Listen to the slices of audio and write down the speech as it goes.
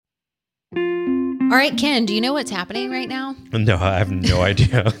All right, Ken, do you know what's happening right now? No, I have no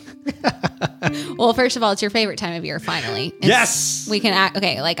idea. Well, first of all, it's your favorite time of year, finally. Yes! We can act,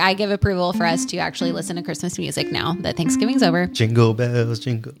 okay, like I give approval for us to actually listen to Christmas music now that Thanksgiving's over. Jingle bells,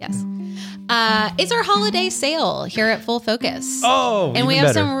 jingle. Yes. It's our holiday sale here at Full Focus. Oh, and we have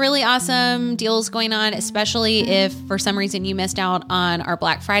better. some really awesome deals going on, especially if for some reason you missed out on our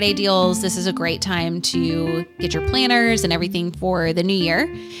Black Friday deals. This is a great time to get your planners and everything for the new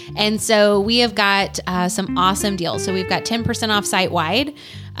year. And so we have got some awesome deals. So we've got 10% off site-wide.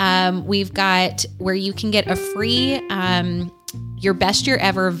 We've got where you can get a free Your Best Year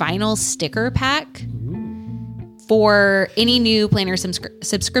Ever vinyl sticker pack for any new planner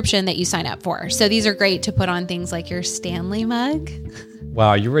subscription that you sign up for. So these are great to put on things like your Stanley mug.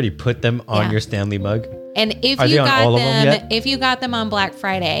 Wow, you already put them on your Stanley mug? And if Are you they on got all of them them, yet? if you got them on Black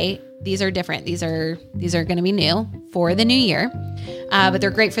Friday, these are different. These are going to be new for the new year. But they're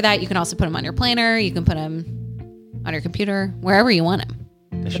great for that. You can also put them on your planner. You can put them on your computer, wherever you want them.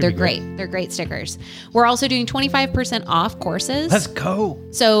 But they're great. They're great stickers. We're also doing 25% off courses. Let's go.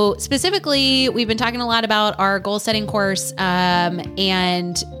 So specifically, we've been talking a lot about our goal setting course,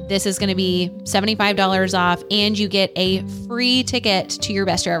 and this is going to be $75 off, and you get a free ticket to your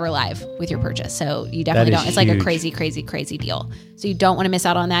Best Year Ever Live with your purchase. So you definitely don't. It's like a crazy, crazy, crazy deal. So you don't want to miss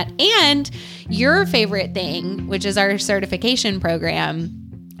out on that. And your favorite thing, which is our certification program,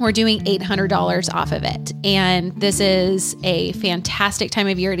 we're doing $800 off of it. And this is a fantastic time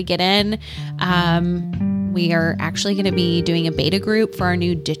of year to get in. We are actually going to be doing a beta group for our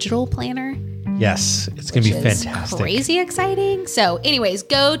new digital planner. Yes, it's going to be fantastic. Crazy exciting. So anyways,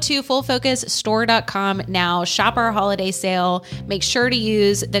 go to fullfocusstore.com now, shop our holiday sale. Make sure to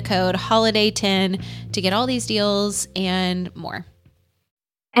use the code HOLIDAY10 to get all these deals and more.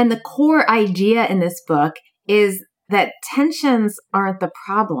 And the core idea in this book is that tensions aren't the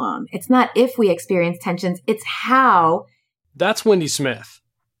problem. It's not if we experience tensions, it's how. That's Wendy Smith.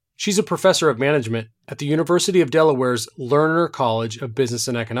 She's a professor of management at the University of Delaware's Lerner College of Business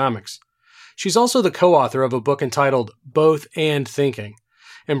and Economics. She's also the co-author of a book entitled Both and Thinking,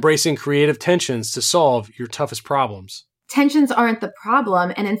 Embracing Creative Tensions to Solve Your Toughest Problems. Tensions aren't the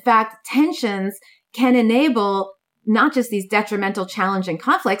problem. And in fact, tensions can enable not just these detrimental, challenging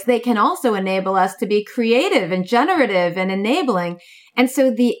conflicts, they can also enable us to be creative and generative and enabling. And so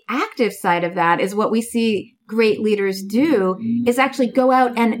the active side of that is what we see great leaders do, is actually go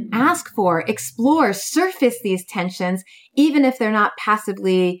out and ask for, explore, surface these tensions, even if they're not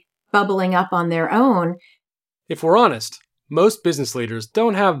passively bubbling up on their own. If we're honest, most business leaders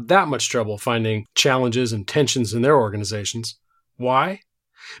don't have that much trouble finding challenges and tensions in their organizations. Why?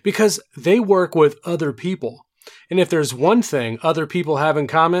 Because they work with other people. And if there's one thing other people have in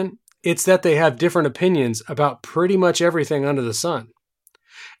common, it's that they have different opinions about pretty much everything under the sun.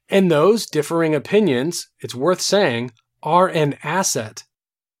 And those differing opinions, it's worth saying, are an asset.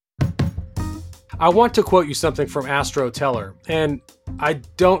 I want to quote you something from Astro Teller, and I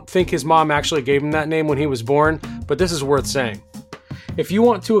don't think his mom actually gave him that name when he was born, but this is worth saying. If you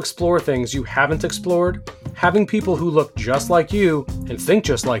want to explore things you haven't explored, having people who look just like you and think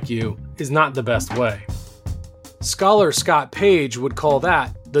just like you is not the best way. Scholar Scott Page would call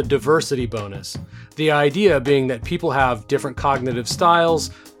that the diversity bonus. The idea being that people have different cognitive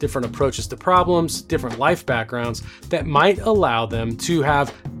styles, different approaches to problems, different life backgrounds that might allow them to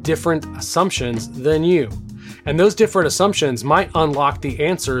have different assumptions than you. And those different assumptions might unlock the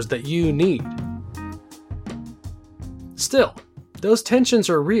answers that you need. Still, those tensions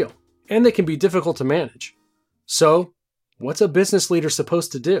are real, and they can be difficult to manage. So, what's a business leader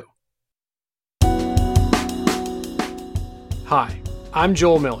supposed to do? Hi, I'm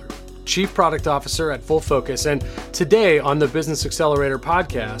Joel Miller, Chief Product Officer at Full Focus, and today on the Business Accelerator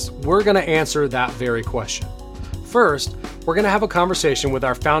podcast, we're going to answer that very question. First, we're going to have a conversation with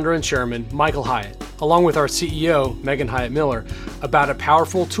our founder and chairman, Michael Hyatt, along with our CEO, Megan Hyatt Miller, about a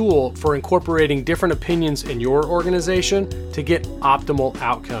powerful tool for incorporating different opinions in your organization to get optimal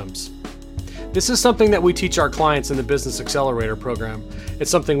outcomes. This is something that we teach our clients in the Business Accelerator program.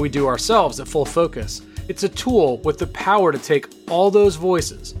 It's something we do ourselves at Full Focus. It's a tool with the power to take all those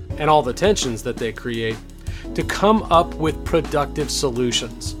voices and all the tensions that they create to come up with productive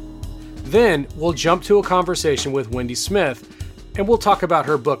solutions. Then we'll jump to a conversation with Wendy Smith, and we'll talk about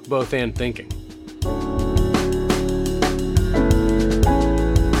her book, Both and Thinking.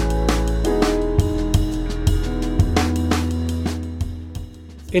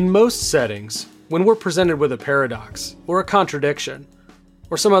 In most settings, when we're presented with a paradox, or a contradiction,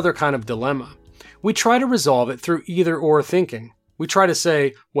 or some other kind of dilemma, we try to resolve it through either-or thinking. We try to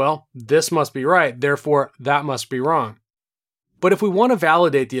say, well, this must be right, therefore that must be wrong. But if we want to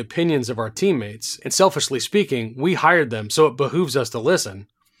validate the opinions of our teammates, and selfishly speaking, we hired them, so it behooves us to listen,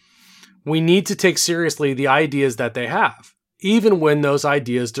 we need to take seriously the ideas that they have, even when those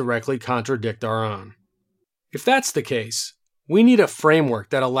ideas directly contradict our own. If that's the case, we need a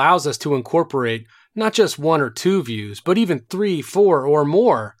framework that allows us to incorporate not just 1 or 2 views, but even 3, 4, or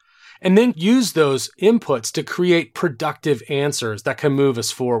more, and then use those inputs to create productive answers that can move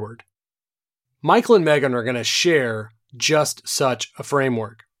us forward. Michael and Megan are going to share just such a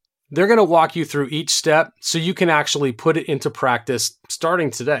framework. They're going to walk you through each step so you can actually put it into practice starting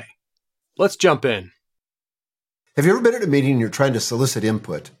today. Let's jump in. Have you ever been at a meeting and you're trying to solicit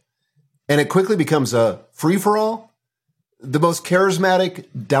input, and it quickly becomes a free-for-all? The most charismatic,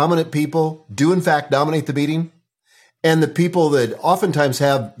 dominant people do in fact dominate the meeting, and the people that oftentimes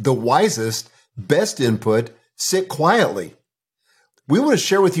have the wisest, best input sit quietly. We want to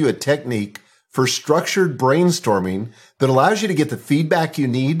share with you a technique for structured brainstorming that allows you to get the feedback you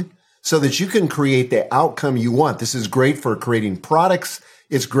need so that you can create the outcome you want. This is great for creating products.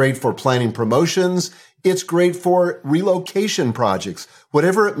 It's great for planning promotions. It's great for relocation projects.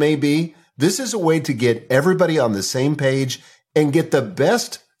 Whatever it may be, this is a way to get everybody on the same page and get the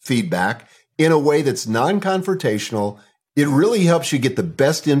best feedback in a way that's non-confrontational. It really helps you get the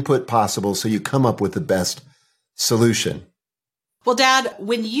best input possible so you come up with the best solution. Well, Dad,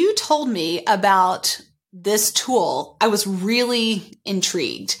 when you told me about this tool, I was really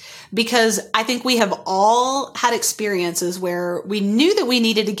intrigued because I think we have all had experiences where we knew that we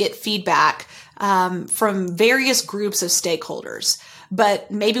needed to get feedback from various groups of stakeholders.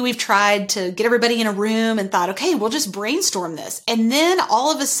 But maybe we've tried to get everybody in a room and thought, okay, we'll just brainstorm this. And then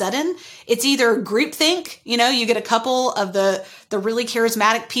all of a sudden, it's either groupthink, you get a couple of the really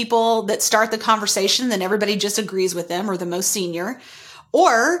charismatic people that start the conversation, then everybody just agrees with them, or the most senior.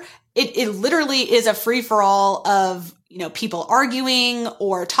 Or it literally is a free-for-all of, people arguing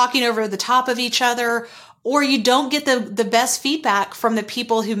or talking over the top of each other. Or you don't get the best feedback from the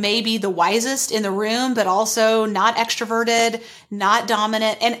people who may be the wisest in the room, but also not extroverted, not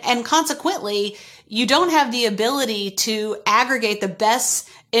dominant. And consequently, you don't have the ability to aggregate the best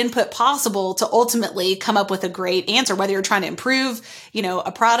input possible to ultimately come up with a great answer, whether you're trying to improve,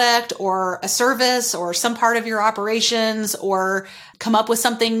 a product or a service or some part of your operations or come up with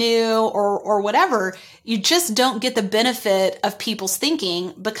something new or whatever. You just don't get the benefit of people's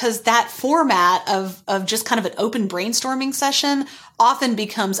thinking because that format of just kind of an open brainstorming session often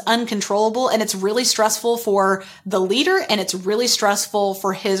becomes uncontrollable, and it's really stressful for the leader, and it's really stressful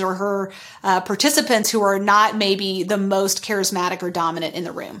for his or her participants who are not maybe the most charismatic or dominant in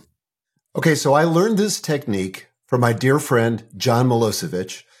the room. Okay, so I learned this technique from my dear friend, John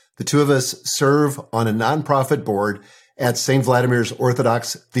Milosevic. The two of us serve on a nonprofit board at St. Vladimir's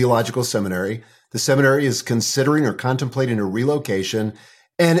Orthodox Theological Seminary. The seminary is considering or contemplating a relocation,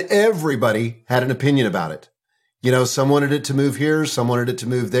 and everybody had an opinion about it. Some wanted it to move here, some wanted it to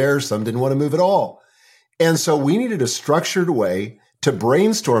move there, some didn't want to move at all. And so we needed a structured way to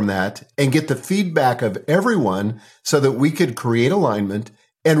brainstorm that and get the feedback of everyone so that we could create alignment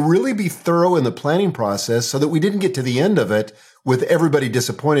and really be thorough in the planning process so that we didn't get to the end of it with everybody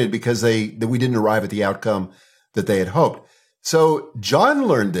disappointed because that we didn't arrive at the outcome that they had hoped. So John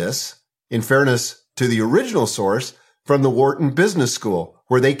learned this, in fairness to the original source, from the Wharton Business School,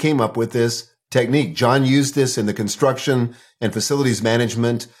 where they came up with this technique. John used this in the construction and facilities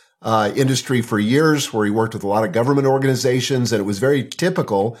management industry for years, where he worked with a lot of government organizations, and it was very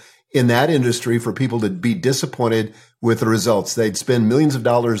typical in that industry for people to be disappointed with the results. They'd spend millions of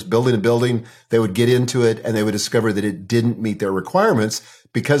dollars building a building, they would get into it, and they would discover that it didn't meet their requirements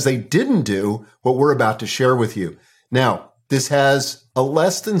because they didn't do what we're about to share with you. Now, this has a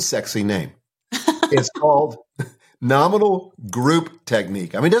less than sexy name. It's called nominal group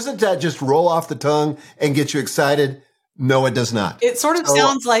technique. Doesn't that just roll off the tongue and get you excited? No, it does not. It sort of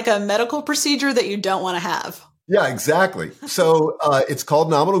sounds like a medical procedure that you don't want to have. Yeah, exactly. So it's called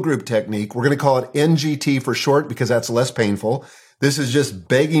nominal group technique. We're going to call it NGT for short because that's less painful. This is just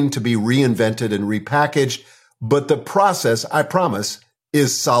begging to be reinvented and repackaged. But the process, I promise,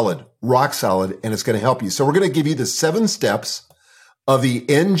 is solid, rock solid, and it's going to help you. So we're going to give you the 7 steps of the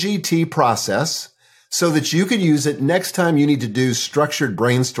NGT process so that you can use it next time you need to do structured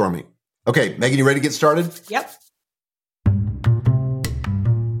brainstorming. Okay, Megan, you ready to get started? Yep.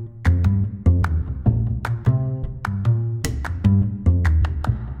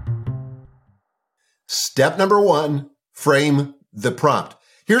 Step number 1, frame the prompt.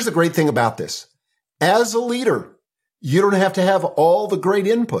 Here's the great thing about this. As a leader, you don't have to have all the great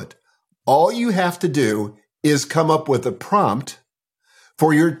input. All you have to do is come up with a prompt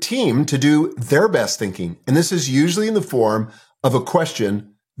for your team to do their best thinking. And this is usually in the form of a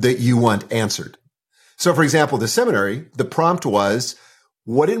question that you want answered. So for example, the seminary, the prompt was,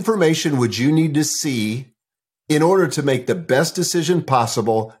 what information would you need to see in order to make the best decision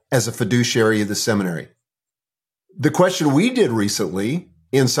possible as a fiduciary of the seminary? The question we did recently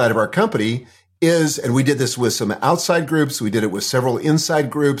inside of our company is, and we did this with some outside groups, we did it with several inside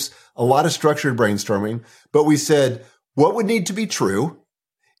groups, a lot of structured brainstorming, but we said, what would need to be true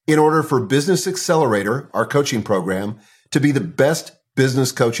in order for Business Accelerator, our coaching program, to be the best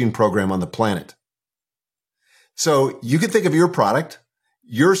business coaching program on the planet? So you can think of your product,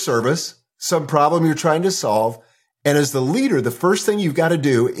 your service, some problem you're trying to solve. And as the leader, the first thing you've got to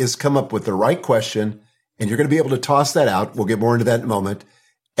do is come up with the right question. And you're going to be able to toss that out. We'll get more into that in a moment.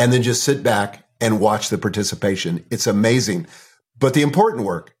 And then just sit back and watch the participation. It's amazing. But the important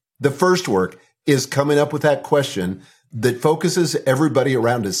work, the first work, is coming up with that question that focuses everybody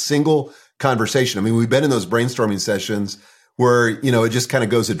around a single conversation. I mean, we've been in those brainstorming sessions where, it just kind of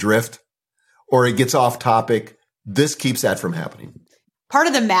goes adrift or it gets off topic. This keeps that from happening. Part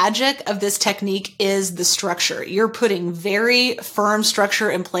of the magic of this technique is the structure. You're putting very firm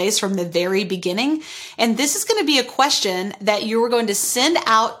structure in place from the very beginning. And this is going to be a question that you are going to send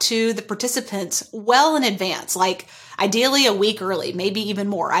out to the participants well in advance, like ideally a week early, maybe even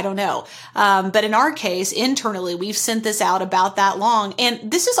more. I don't know. But in our case, internally, we've sent this out about that long. And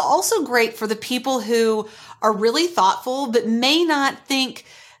this is also great for the people who are really thoughtful, but may not think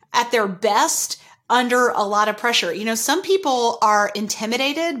at their best under a lot of pressure. Some people are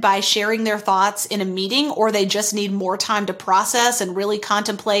intimidated by sharing their thoughts in a meeting, or they just need more time to process and really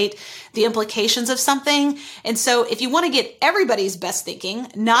contemplate the implications of something. And so if you want to get everybody's best thinking,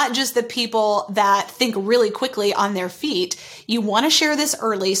 not just the people that think really quickly on their feet, you want to share this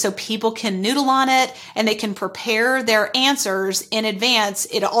early so people can noodle on it and they can prepare their answers in advance.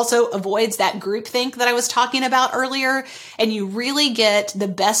 It also avoids that groupthink that I was talking about earlier. And you really get the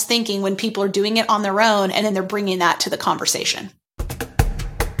best thinking when people are doing it on their own, and then they're bringing that to the conversation.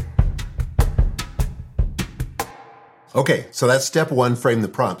 Okay, so that's step one, frame the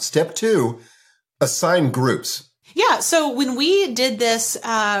prompt. Step two, assign groups. Yeah. So when we did this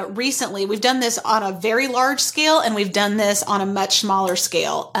recently, we've done this on a very large scale and we've done this on a much smaller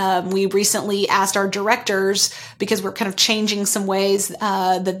scale. We recently asked our directors, because we're kind of changing some ways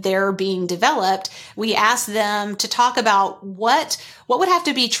that they're being developed. We asked them to talk about what would have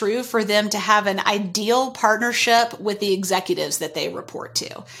to be true for them to have an ideal partnership with the executives that they report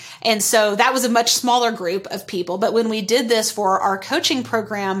to. And so that was a much smaller group of people. But when we did this for our coaching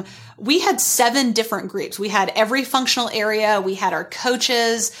program, we had 7 different groups. We had every functional area. We had our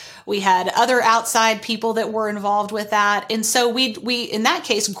coaches. We had other outside people that were involved with that. And so we in that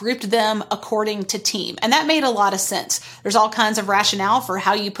case, grouped them according to team. And that made a lot of sense. There's all kinds of rationale for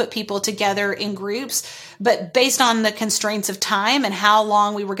how you put people together in groups. But based on the constraints of time and how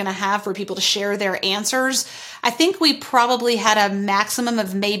long we were going to have for people to share their answers, I think we probably had a maximum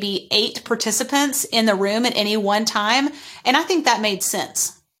of maybe 8 participants in the room at any one time. And I think that made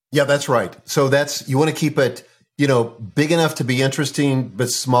sense. Yeah, that's right. So you want to keep it, big enough to be interesting, but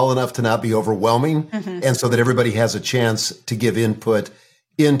small enough to not be overwhelming. Mm-hmm. And so that everybody has a chance to give input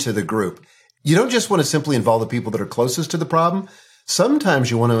into the group. You don't just want to simply involve the people that are closest to the problem. Sometimes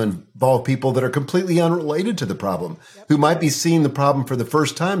you want to involve people that are completely unrelated to the problem, who might be seeing the problem for the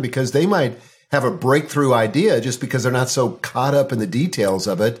first time because they might have a breakthrough idea just because they're not so caught up in the details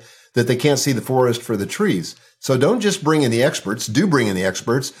of it that they can't see the forest for the trees. So don't just bring in the experts. Do bring in the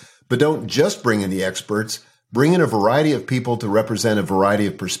experts, but don't just bring in the experts. Bring in a variety of people to represent a variety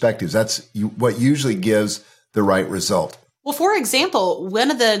of perspectives. That's what usually gives the right result. Well, for example, one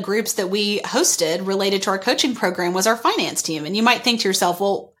of the groups that we hosted related to our coaching program was our finance team. And you might think to yourself,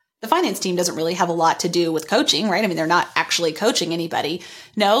 well, the finance team doesn't really have a lot to do with coaching, right? I mean, they're not actually coaching anybody.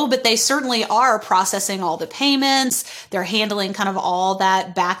 No, but they certainly are processing all the payments. They're handling kind of all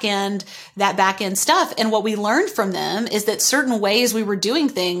that back end stuff. And what we learned from them is that certain ways we were doing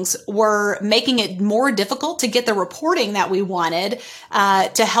things were making it more difficult to get the reporting that we wanted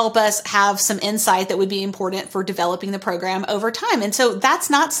to help us have some insight that would be important for developing the program over time. And so that's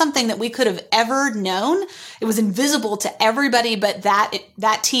not something that we could have ever known. It was invisible to everybody but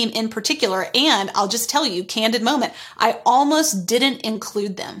that team in particular. And I'll just tell you, candid moment, I almost didn't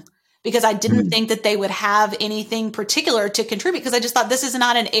include them because I didn't think that they would have anything particular to contribute, because I just thought this is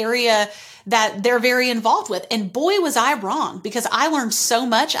not an area that they're very involved with. And boy, was I wrong, because I learned so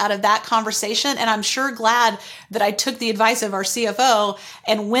much out of that conversation. And I'm sure glad that I took the advice of our CFO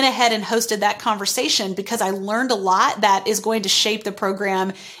and went ahead and hosted that conversation, because I learned a lot that is going to shape the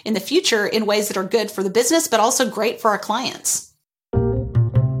program in the future in ways that are good for the business, but also great for our clients.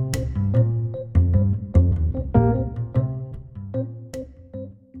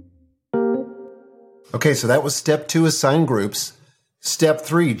 Okay, so that was step 2, assign groups. Step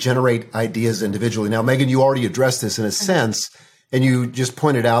 3, generate ideas individually. Now, Megan, you already addressed this in a sense, and you just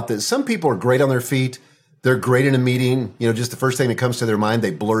pointed out that some people are great on their feet. They're great in a meeting. Just the first thing that comes to their mind,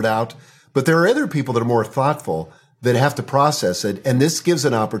 they blurt out. But there are other people that are more thoughtful that have to process it. And this gives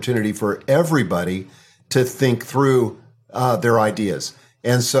an opportunity for everybody to think through their ideas.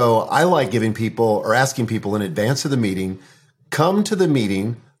 And so I like giving people or asking people in advance of the meeting, come to the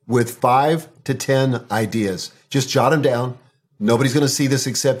meeting with 5 to 10 ideas. Just jot them down. Nobody's going to see this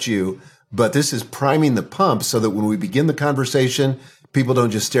except you. But this is priming the pump so that when we begin the conversation, people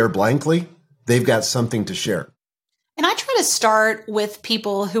don't just stare blankly. They've got something to share. And I try to start with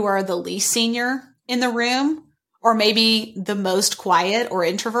people who are the least senior in the room, or maybe the most quiet or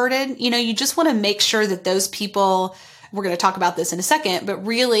introverted. You just want to make sure that those people, we're going to talk about this in a second, but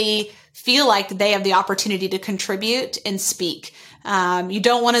really feel like they have the opportunity to contribute and speak. You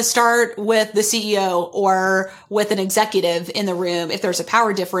don't want to start with the CEO or with an executive in the room if there's a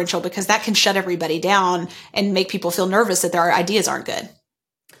power differential, because that can shut everybody down and make people feel nervous that their ideas aren't good.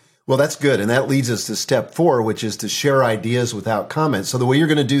 Well, that's good. And that leads us to step 4, which is to share ideas without comment. So the way you're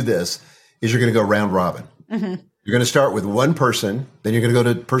going to do this is you're going to go round robin. Mm-hmm. You're going to start with one person, then you're going to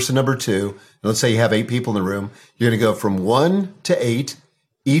go to person number 2. And let's say you have 8 people in the room. You're going to go from 1 to 8.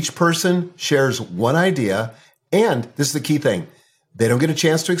 Each person shares one idea. And this is the key thing. They don't get a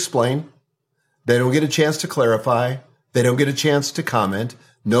chance to explain. They don't get a chance to clarify. They don't get a chance to comment.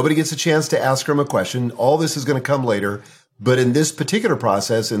 Nobody gets a chance to ask them a question. All this is going to come later. But in this particular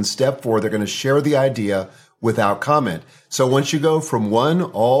process, in step 4, they're going to share the idea without comment. So once you go from 1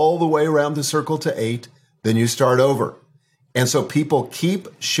 all the way around the circle to 8, then you start over. And so people keep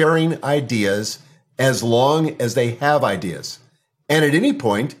sharing ideas as long as they have ideas. And at any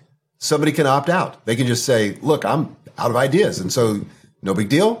point, somebody can opt out. They can just say, look, I'm out of ideas. And so no big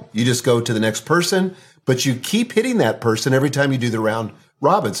deal. You just go to the next person, but you keep hitting that person every time you do the round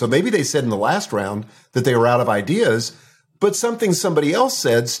robin. So maybe they said in the last round that they were out of ideas, but something somebody else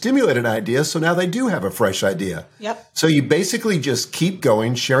said stimulated an idea. So now they do have a fresh idea. Yep. So you basically just keep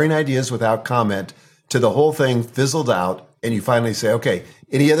going, sharing ideas without comment to the whole thing fizzled out. And you finally say, okay,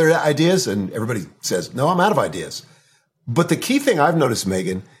 any other ideas? And everybody says, no, I'm out of ideas. But the key thing I've noticed,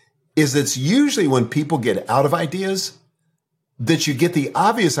 Megan, is it's usually when people get out of ideas that you get the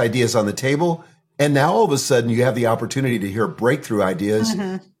obvious ideas on the table. And now all of a sudden you have the opportunity to hear breakthrough ideas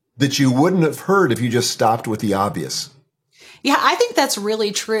that you wouldn't have heard if you just stopped with the obvious. Yeah, I think that's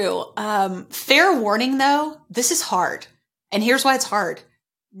really true. Fair warning, though, this is hard. And here's why it's hard.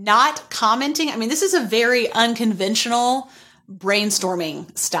 Not commenting. I mean, this is a very unconventional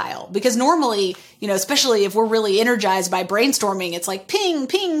brainstorming style, because normally, especially if we're really energized by brainstorming, it's like ping,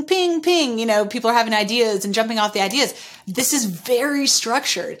 ping, ping, ping, people are having ideas and jumping off the ideas. This is very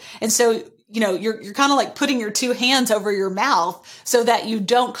structured. And so, you're kind of like putting your 2 hands over your mouth so that you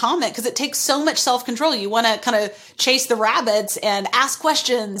don't comment, because it takes so much self-control. You want to kind of chase the rabbits and ask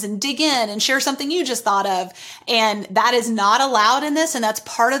questions and dig in and share something you just thought of. And that is not allowed in this. And that's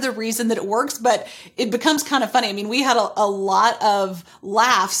part of the reason that it works, but it becomes kind of funny. I mean, we had a lot of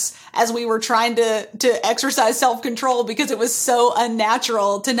laughs as we were trying to exercise self-control, because it was so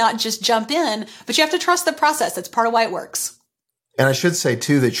unnatural to not just jump in, but you have to trust the process. That's part of why it works. And I should say,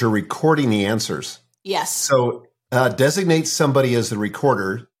 too, that you're recording the answers. Yes. So designate somebody as the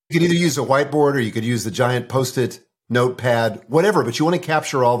recorder. You could either use a whiteboard or you could use the giant Post-it notepad, whatever, but you want to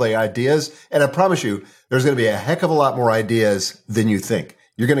capture all the ideas. And I promise you, there's going to be a heck of a lot more ideas than you think.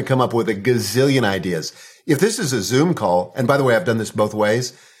 You're going to come up with a gazillion ideas. If this is a Zoom call, and by the way, I've done this both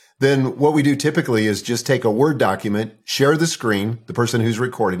ways, then what we do typically is just take a Word document, share the screen, the person who's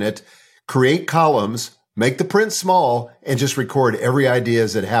recording it, create columns, make the print small, and just record every idea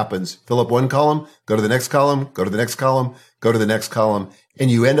as it happens. Fill up one column, go to the next column, go to the next column, go to the next column, and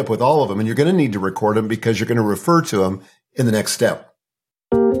you end up with all of them. And you're going to need to record them because you're going to refer to them in the next step.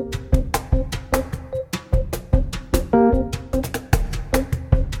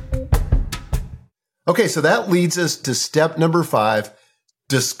 Okay, so that leads us to step number 5,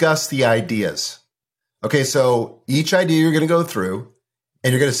 discuss the ideas. Okay, so each idea you're going to go through,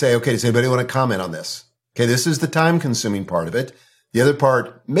 and you're going to say, okay, does anybody want to comment on this? Okay, this is the time-consuming part of it. The other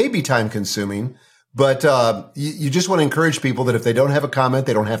part may be time-consuming, but you just want to encourage people that if they don't have a comment,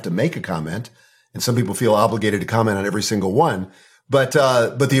 they don't have to make a comment. And some people feel obligated to comment on every single one. But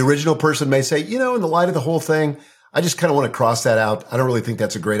the original person may say, in the light of the whole thing, I just kind of want to cross that out. I don't really think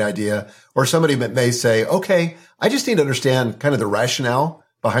that's a great idea. Or somebody may say, okay, I just need to understand kind of the rationale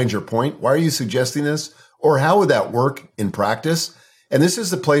behind your point. Why are you suggesting this? Or how would that work in practice? And this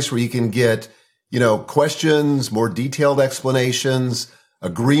is the place where you can get questions, more detailed explanations,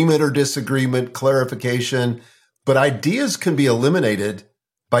 agreement or disagreement, clarification, but ideas can be eliminated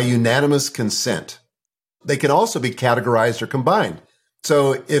by unanimous consent. They can also be categorized or combined.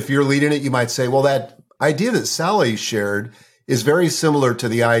 So if you're leading it, you might say, well, that idea that Sally shared is very similar to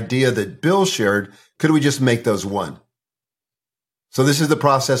the idea that Bill shared. Could we just make those one? So this is the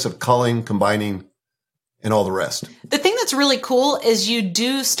process of culling, combining, and all the rest. The thing that's really cool is you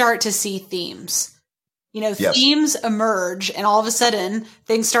do start to see themes. Yes. Themes emerge and all of a sudden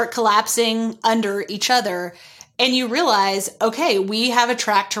things start collapsing under each other. And you realize, okay, we have a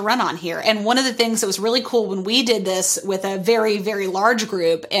track to run on here. And one of the things that was really cool when we did this with a very, very large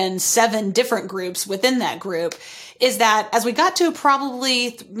group and 7 different groups within that group is that as we got to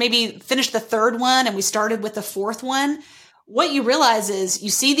probably maybe finish the 3rd one and we started with the 4th one, what you realize is you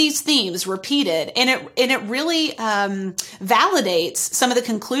see these themes repeated and it really validates some of the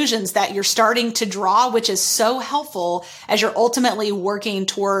conclusions that you're starting to draw, which is so helpful as you're ultimately working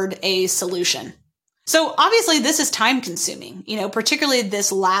toward a solution. So obviously this is time consuming, particularly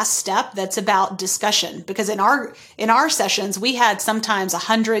this last step that's about discussion, because in our sessions, we had sometimes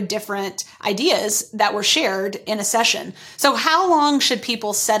 100 different ideas that were shared in a session. So how long should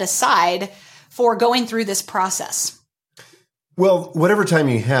people set aside for going through this process? Well, whatever time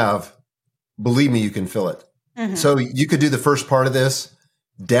you have, believe me, you can fill it. Mm-hmm. So you could do the first part of this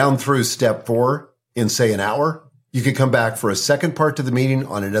down through step 4 in say an hour. You could come back for a second part to the meeting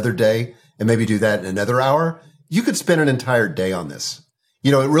on another day and maybe do that in another hour. You could spend an entire day on this.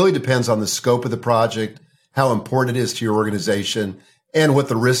 It really depends on the scope of the project, how important it is to your organization, and what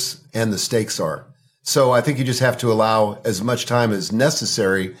the risks and the stakes are. So I think you just have to allow as much time as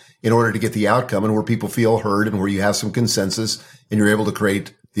necessary in order to get the outcome and where people feel heard and where you have some consensus and you're able to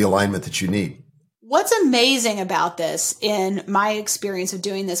create the alignment that you need. What's amazing about this in my experience of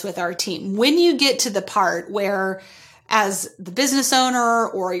doing this with our team, when you get to the part where as the business owner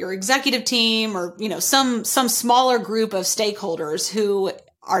or your executive team or, some smaller group of stakeholders who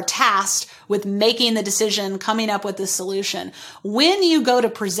are tasked with making the decision, coming up with the solution, when you go to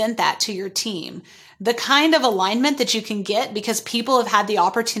present that to your team, the kind of alignment that you can get because people have had the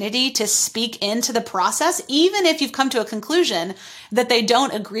opportunity to speak into the process, even if you've come to a conclusion that they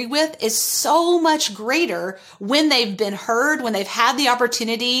don't agree with, is so much greater when they've been heard, when they've had the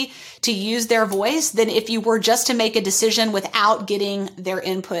opportunity to use their voice than if you were just to make a decision without getting their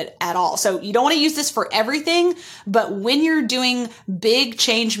input at all. So you don't want to use this for everything, but when you're doing big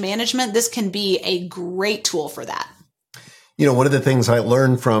change management, this can be a great tool for that. One of the things I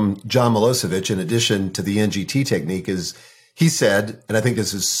learned from John Milosevic, in addition to the NGT technique, is he said, and I think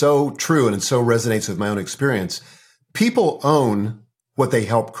this is so true and it so resonates with my own experience, people own what they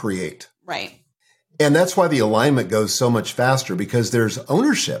help create. Right. And that's why the alignment goes so much faster because there's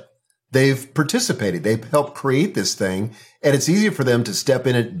ownership. They've participated. They've helped create this thing, and it's easier for them to step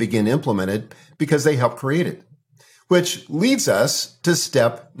in and begin implement it because they helped create it, which leads us to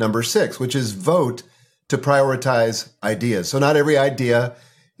step number 6, which is vote to prioritize ideas. So not every idea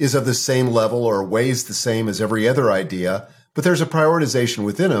is of the same level or weighs the same as every other idea, but there's a prioritization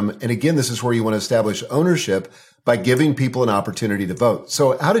within them. And again, this is where you want to establish ownership by giving people an opportunity to vote.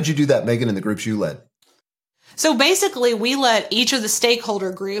 So how did you do that, Megan, in the groups you led? So basically, we let each of the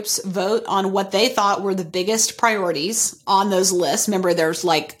stakeholder groups vote on what they thought were the biggest priorities on those lists. Remember, there's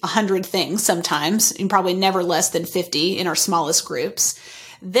like 100 things sometimes, and probably never less than 50 in our smallest groups.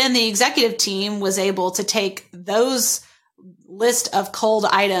 Then the executive team was able to take those list of cold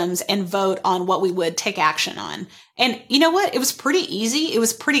items and vote on what we would take action on. And you know what? It was pretty easy. It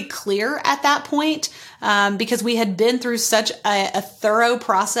was pretty clear at that point because we had been through such a thorough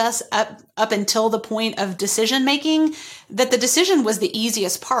process up until the point of decision making that the decision was the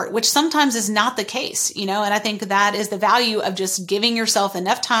easiest part, which sometimes is not the case, and I think that is the value of just giving yourself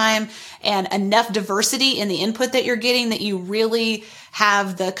enough time and enough diversity in the input that you're getting that you really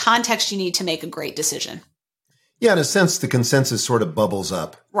have the context you need to make a great decision. Yeah, in a sense, the consensus sort of bubbles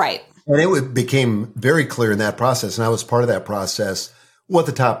up. Right. And it became very clear in that process, and I was part of that process, what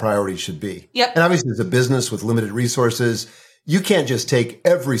the top priorities should be. Yep. And obviously, as a business with limited resources, you can't just take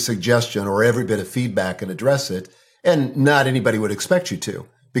every suggestion or every bit of feedback and address it, and not anybody would expect you to,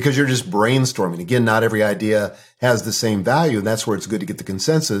 because you're just brainstorming. Again, not every idea has the same value, and that's where it's good to get the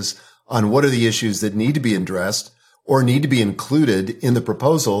consensus on what are the issues that need to be addressed or need to be included in the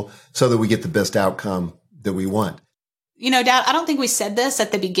proposal so that we get the best outcome that we want. Dad, I don't think we said this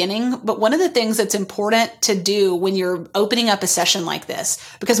at the beginning, but one of the things that's important to do when you're opening up a session like this,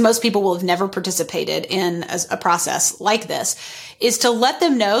 because most people will have never participated in a process like this, is to let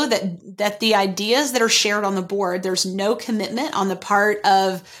them know that the ideas that are shared on the board, there's no commitment on the part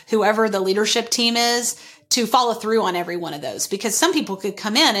of whoever the leadership team is to follow through on every one of those, because some people could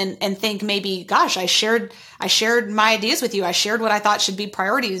come in and think maybe, gosh, I shared my ideas with you. I shared what I thought should be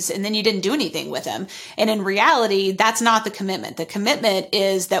priorities, and then you didn't do anything with them. And in reality, that's not the commitment. The commitment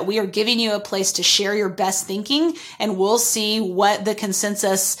is that we are giving you a place to share your best thinking, and we'll see what the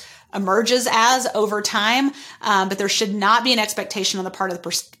consensus emerges as over time. But there should not be an expectation on the part of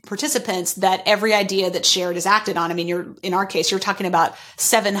the participants that every idea that's shared is acted on. I mean, in our case, you're talking about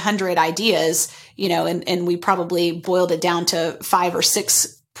 700 ideas, and we probably boiled it down to 5 or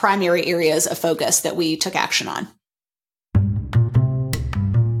 6 primary areas of focus that we took action on.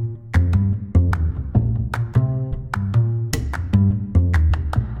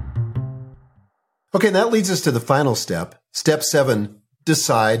 Okay, and that leads us to the final step. Step 7,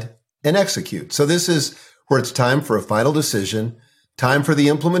 decide and execute. So this is where it's time for a final decision, time for the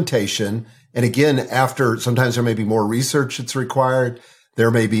implementation. And again, after sometimes there may be more research that's required. There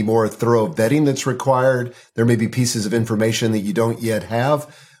may be more thorough vetting that's required. There may be pieces of information that you don't yet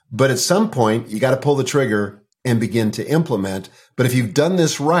have. But at some point, you got to pull the trigger and begin to implement. But if you've done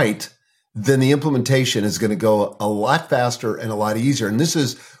this right, then the implementation is going to go a lot faster and a lot easier. And this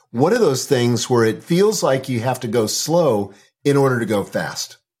is one of those things where it feels like you have to go slow in order to go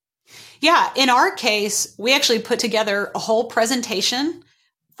fast. Yeah. In our case, we actually put together a whole presentation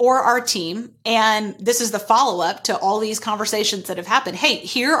for our team. And this is the follow-up to all these conversations that have happened. Hey,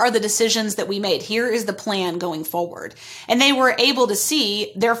 here are the decisions that we made. Here is the plan going forward. And they were able to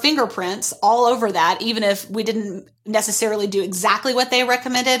see their fingerprints all over that. Even if we didn't necessarily do exactly what they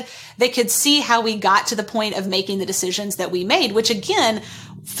recommended, they could see how we got to the point of making the decisions that we made, which again,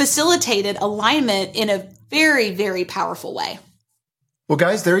 facilitated alignment in a very, very powerful way. Well,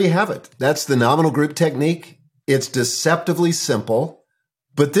 guys, there you have it. That's the nominal group technique. It's deceptively simple,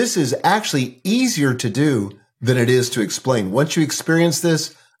 but this is actually easier to do than it is to explain. Once you experience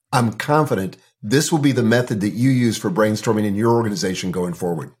this, I'm confident this will be the method that you use for brainstorming in your organization going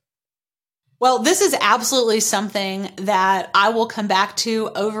forward. Well, this is absolutely something that I will come back to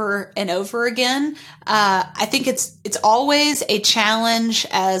over and over again. I think it's always a challenge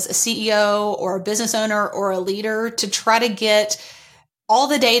as a CEO or a business owner or a leader to try to get all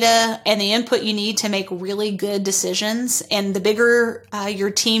the data and the input you need to make really good decisions. And the bigger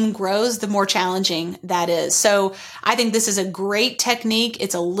your team grows, the more challenging that is. So I think this is a great technique.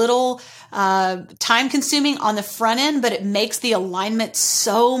 It's a little time consuming on the front end, but it makes the alignment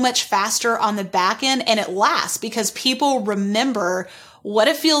so much faster on the back end, and it lasts because people remember what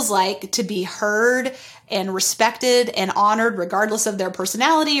it feels like to be heard and respected and honored, regardless of their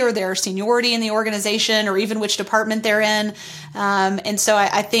personality or their seniority in the organization or even which department they're in. And so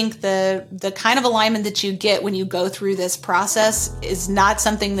I think the kind of alignment that you get when you go through this process is not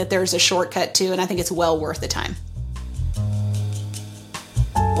something that there's a shortcut to, and I think it's well worth the time.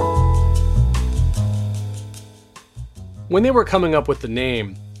 When they were coming up with the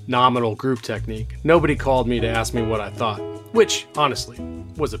name Nominal Group Technique, nobody called me to ask me what I thought, which, honestly,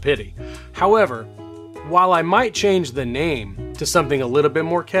 was a pity. However, while I might change the name to something a little bit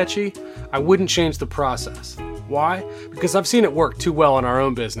more catchy, I wouldn't change the process. Why? Because I've seen it work too well in our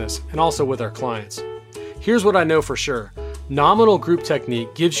own business and also with our clients. Here's what I know for sure. Nominal Group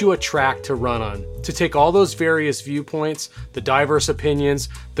Technique gives you a track to run on, to take all those various viewpoints, the diverse opinions,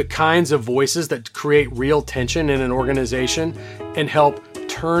 the kinds of voices that create real tension in an organization, and help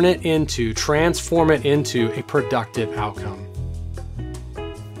transform it into a productive outcome.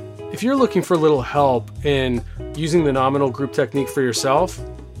 If you're looking for a little help in using the Nominal Group Technique for yourself,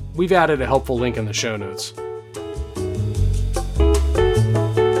 we've added a helpful link in the show notes.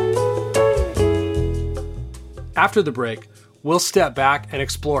 After the break, we'll step back and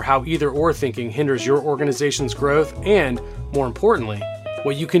explore how either-or thinking hinders your organization's growth and, more importantly,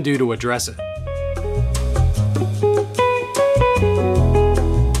 what you can do to address it.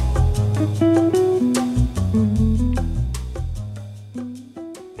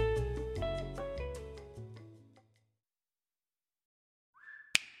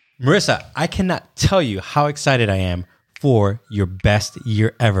 Marissa, I cannot tell you how excited I am for your best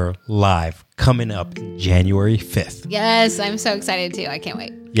year ever live coming up January 5th. Yes, I'm so excited too. I can't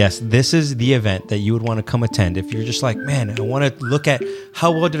wait. Yes, this is the event that you would want to come attend if you're just like, man, I want to look at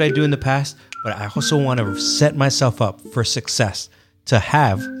how well did I do in the past, but I also want to set myself up for success to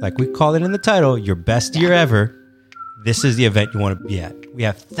have, like we call it in the title, your best year ever. This is the event you want to be at. We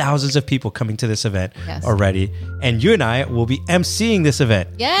have thousands of people coming to this event already. And you and I will be emceeing this event.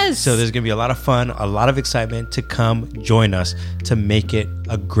 Yes. So there's going to be a lot of fun, a lot of excitement to come join us to make it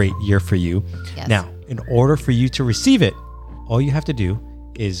a great year for you. Yes. Now, in order for you to receive it, all you have to do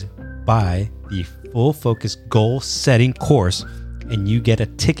is buy the Full Focus Goal Setting course and you get a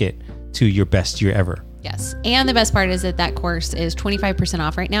ticket to your best year ever. Yes. And the best part is that course is 25%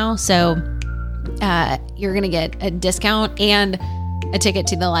 off right now. So you're going to get a discount and a ticket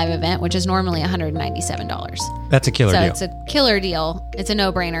to the live event, which is normally $197. That's a killer deal. So it's a killer deal. It's a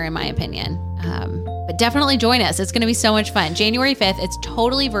no-brainer in my opinion. But definitely join us. It's going to be so much fun. January 5th, it's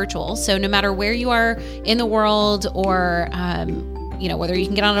totally virtual. So no matter where you are in the world or, whether you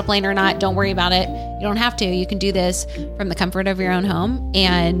can get on a plane or not, don't worry about it. You don't have to. You can do this from the comfort of your own home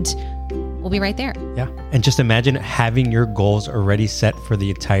and we'll be right there. Yeah. And just imagine having your goals already set for the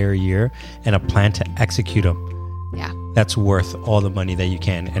entire year and a plan to execute them. Yeah. That's worth all the money that you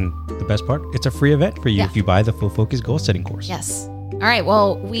can. And the best part, it's a free event for you if you buy the Full Focus Goal Setting course. Yes. All right.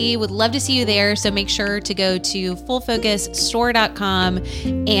 Well, we would love to see you there. So make sure to go to fullfocusstore.com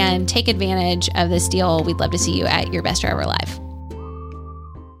and take advantage of this deal. We'd love to see you at your best year ever live.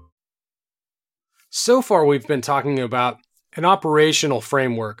 So far, we've been talking about an operational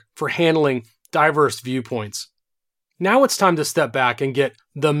framework for handling diverse viewpoints. Now it's time to step back and get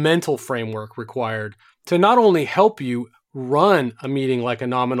the mental framework required to not only help you run a meeting like a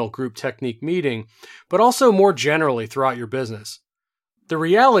nominal group technique meeting, but also more generally throughout your business. The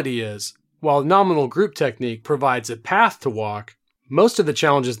reality is, while nominal group technique provides a path to walk, most of the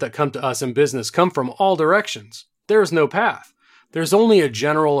challenges that come to us in business come from all directions. There is no path. There's only a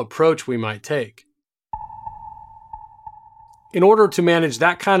general approach we might take. In order to manage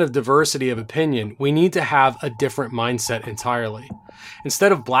that kind of diversity of opinion, we need to have a different mindset entirely.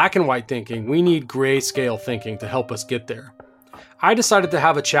 Instead of black and white thinking, we need grayscale thinking to help us get there. I decided to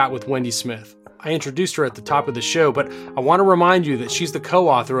have a chat with Wendy Smith. I introduced her at the top of the show, but I want to remind you that she's the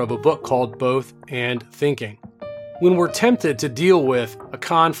co-author of a book called Both and Thinking. When we're tempted to deal with a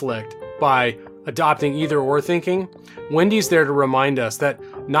conflict by adopting either or thinking, Wendy's there to remind us that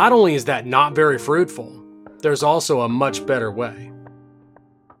not only is that not very fruitful, there's also a much better way.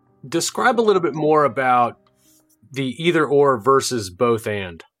 Describe a little bit more about the either or versus both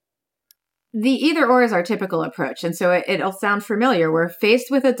and. The either or is our typical approach. And so it'll sound familiar. We're faced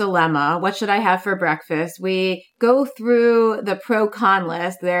with a dilemma. What should I have for breakfast? We go through the pro-con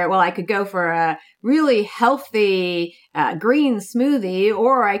list there. Well, I could go for a really healthy green smoothie,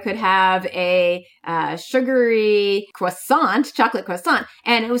 or I could have a sugary croissant, chocolate croissant.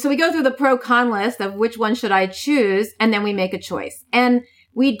 And so we go through the pro-con list of which one should I choose, and then we make a choice. And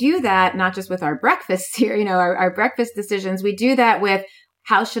we do that not just with our breakfasts here, our breakfast decisions. We do that with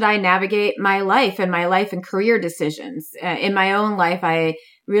how should I navigate my life and career decisions? In my own life, I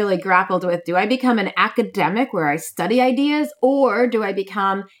really grappled with, do I become an academic where I study ideas, or do I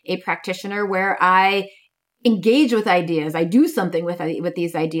become a practitioner where I engage with ideas? I do something with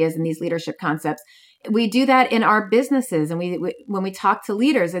these ideas and these leadership concepts. We do that in our businesses. And when we talk to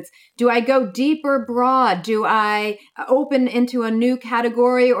leaders, it's, do I go deep or broad? Do I open into a new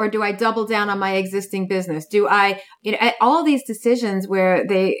category, or do I double down on my existing business? Do I, all these decisions where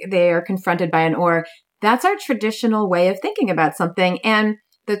they are confronted by an or, that's our traditional way of thinking about something. And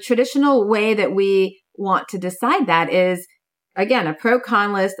the traditional way that we want to decide that is, again, a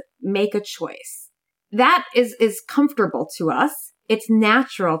pro-con list, make a choice. That is comfortable to us. It's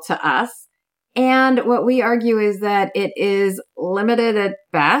natural to us. And what we argue is that it is limited at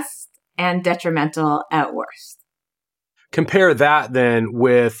best and detrimental at worst. Compare that then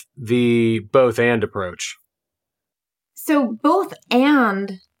with the both and approach. So both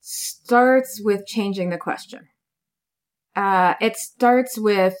and starts with changing the question. It starts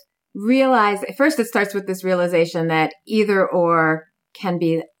with it starts with this realization that either or can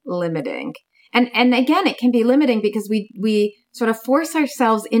be limiting. And again, it can be limiting because we sort of force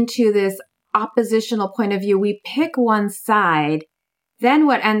ourselves into this oppositional point of view. We pick one side. Then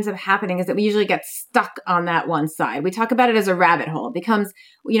what ends up happening is that we usually get stuck on that one side. We talk about it as a rabbit hole. It becomes,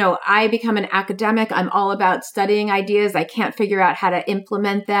 I become an academic. I'm all about studying ideas. I can't figure out how to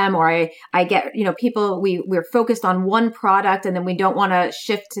implement them, or I get, people, we're focused on one product, and then we don't want to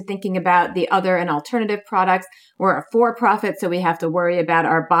shift to thinking about the other and alternative products. We're a for-profit, so we have to worry about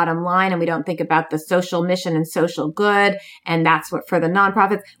our bottom line, and we don't think about the social mission and social good. And that's what for the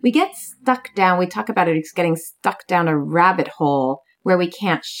nonprofits, we get stuck down. We talk about it as getting stuck down a rabbit hole where we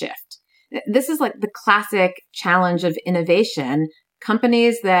can't shift. This is like the classic challenge of innovation.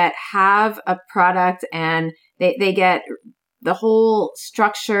 Companies that have a product and they get the whole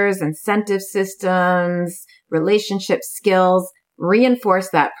structures, incentive systems, relationship skills, reinforce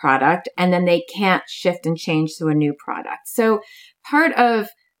that product, and then they can't shift and change to a new product. So part of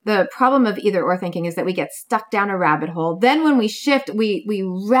the problem of either or thinking is that we get stuck down a rabbit hole. Then when we shift, we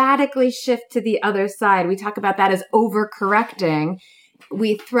radically shift to the other side. We talk about that as overcorrecting.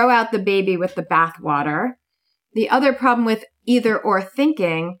 We throw out the baby with the bathwater. The other problem with either or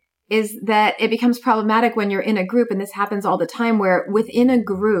thinking is that it becomes problematic when you're in a group. And this happens all the time where within a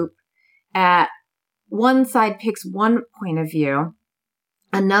group, one side picks one point of view,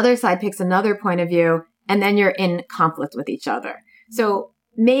 another side picks another point of view, and then you're in conflict with each other. So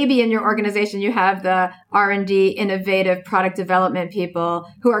maybe in your organization, you have the R&D, innovative product development people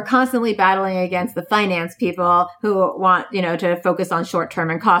who are constantly battling against the finance people who want, to focus on short-term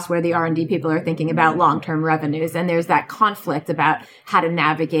and cost, where the R&D people are thinking about long-term revenues. And there's that conflict about how to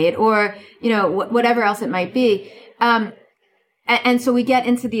navigate or, whatever else it might be. And so we get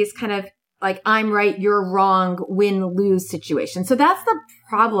into these kind of like, I'm right, you're wrong, win-lose situation. So that's the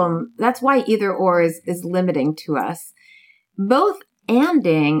problem. That's why either or is limiting to us. Both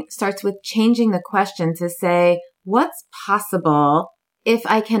anding starts with changing the question to say, what's possible if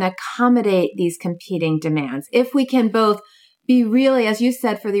I can accommodate these competing demands? If we can both be really, as you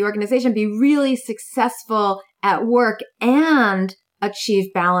said, for the organization, be really successful at work and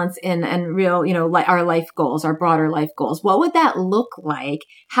achieve balance in and real, our life goals, our broader life goals. What would that look like?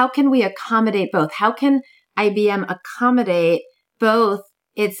 How can we accommodate both? How can IBM accommodate both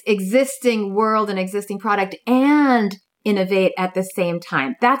its existing world and existing product and innovate at the same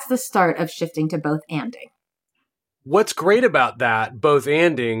time? That's the start of shifting to both anding. What's great about that, both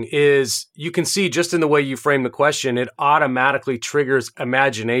anding, is you can see just in the way you frame the question, it automatically triggers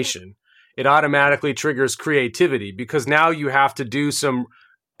imagination. It automatically triggers creativity because now you have to do some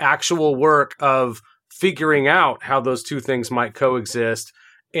actual work of figuring out how those two things might coexist.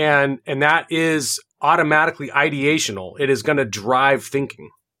 And that is automatically ideational. It is going to drive thinking.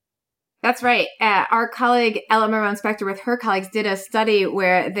 That's right. Our colleague, Ella Marone-Spector, with her colleagues, did a study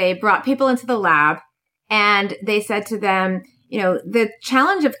where they brought people into the lab and they said to them, the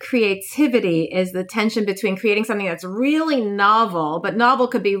challenge of creativity is the tension between creating something that's really novel, but novel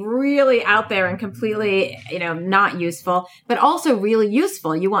could be really out there and completely, not useful, but also really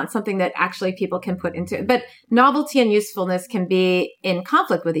useful. You want something that actually people can put into it. But novelty and usefulness can be in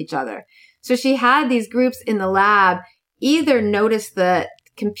conflict with each other. So she had these groups in the lab either notice the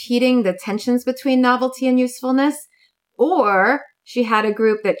tensions between novelty and usefulness, or she had a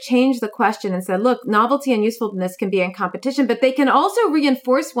group that changed the question and said, look, novelty and usefulness can be in competition, but they can also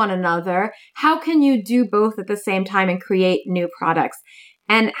reinforce one another. How can you do both at the same time and create new products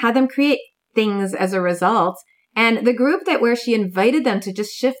and have them create things as a result? And the group where she invited them to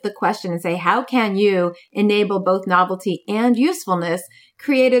just shift the question and say, how can you enable both novelty and usefulness,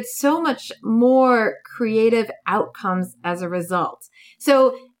 created so much more creative outcomes as a result.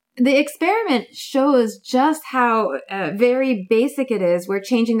 So the experiment shows just how very basic it is, where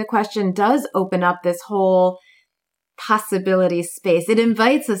changing the question does open up this whole possibility space. It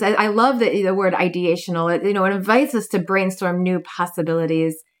invites us, I love the word ideational, it invites us to brainstorm new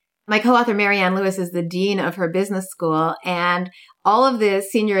possibilities. My co-author, Marianne Lewis, is the dean of her business school, and all of the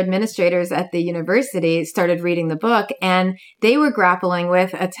senior administrators at the university started reading the book, and they were grappling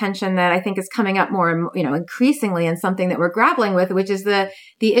with a tension that I think is coming up more, increasingly, and something that we're grappling with, which is the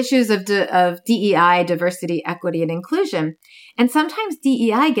issues of DEI, diversity, equity, and inclusion. And sometimes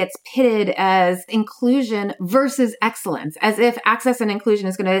DEI gets pitted as inclusion versus excellence, as if access and inclusion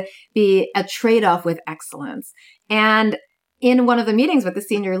is going to be a trade-off with excellence. And in one of the meetings with the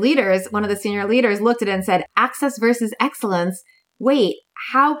senior leaders, one of the senior leaders looked at it and said, access versus excellence. Wait,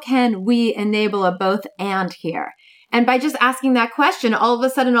 how can we enable a both and here? And by just asking that question, all of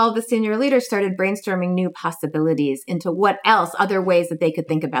a sudden, all of the senior leaders started brainstorming new possibilities into what else, other ways that they could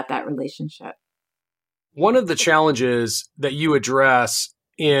think about that relationship. One of the challenges that you address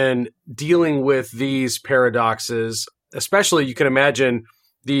in dealing with these paradoxes, especially you can imagine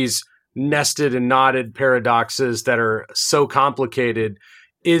these nested and knotted paradoxes that are so complicated,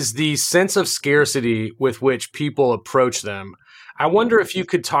 is the sense of scarcity with which people approach them. I wonder if you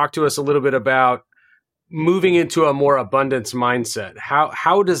could talk to us a little bit about moving into a more abundance mindset.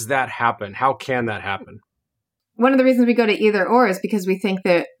 How does that happen? How can that happen? One of the reasons we go to either or is because we think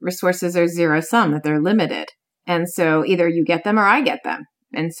that resources are zero sum, that they're limited. And so either you get them or I get them.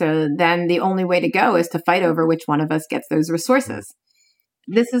 And so then the only way to go is to fight over which one of us gets those resources.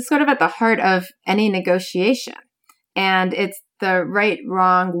 This is sort of at the heart of any negotiation. And it's the right,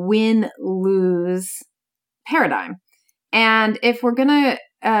 wrong, win, lose paradigm. And if we're going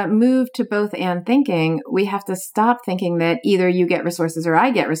to move to both and thinking, we have to stop thinking that either you get resources or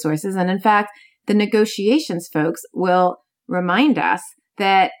I get resources. And in fact, the negotiations folks will remind us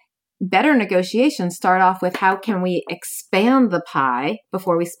that better negotiations start off with how can we expand the pie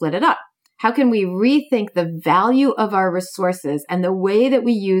before we split it up? How can we rethink the value of our resources and the way that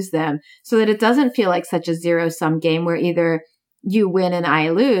we use them so that it doesn't feel like such a zero-sum game where either you win and I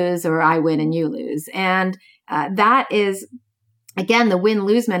lose or I win and you lose? And that is again, the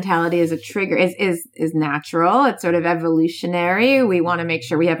win-lose mentality is a trigger, is natural. It's sort of evolutionary. We want to make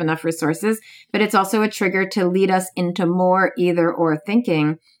sure we have enough resources, but it's also a trigger to lead us into more either or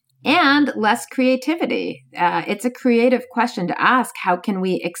thinking and less creativity. It's a creative question to ask. How can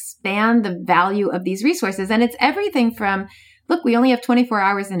we expand the value of these resources? And it's everything from, look, we only have 24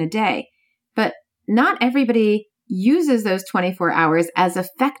 hours in a day, but not everybody uses those 24 hours as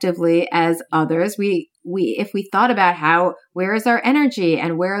effectively as others. If we thought about where is our energy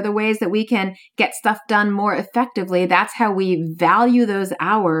and where are the ways that we can get stuff done more effectively, that's how we value those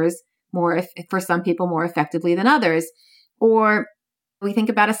hours more, for some people, more effectively than others. Or we think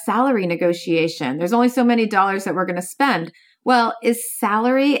about a salary negotiation. There's only so many dollars that we're going to spend. Well, is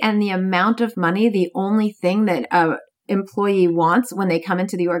salary and the amount of money the only thing that a employee wants when they come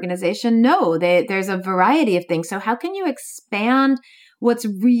into the organization? No, there's a variety of things. So how can you expand what's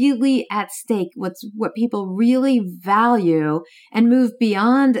really at stake, what people really value, and move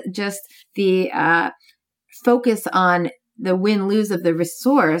beyond just the focus on the win-lose of the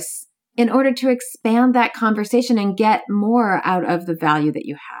resource in order to expand that conversation and get more out of the value that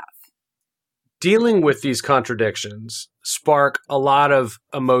you have? Dealing with these contradictions spark a lot of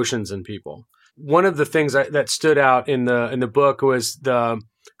emotions in people. One of the things that stood out in the book was the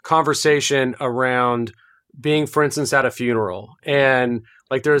conversation around being, for instance, at a funeral. And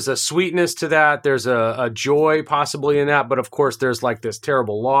like there's a sweetness to that. There's a joy possibly in that. But of course, there's like this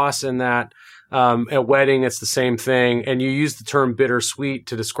terrible loss in that. At wedding, it's the same thing. And you use the term bittersweet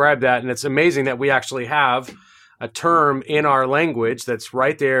to describe that. And it's amazing that we actually have a term in our language that's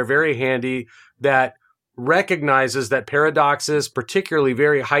right there, very handy, that recognizes that paradoxes, particularly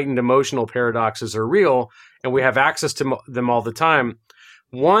very heightened emotional paradoxes, are real, and we have access to them all the time.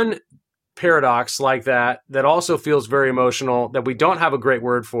 One paradox like that also feels very emotional, that we don't have a great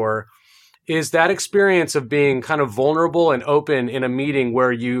word for, is that experience of being kind of vulnerable and open in a meeting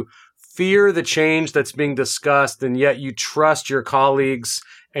where you fear the change that's being discussed, and yet you trust your colleagues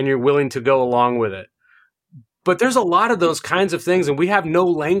and you're willing to go along with it. But there's a lot of those kinds of things, and we have no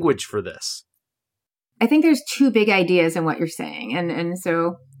language for this. I think there's two big ideas in what you're saying. And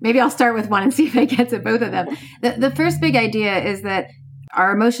so maybe I'll start with one and see if I get to both of them. The first big idea is that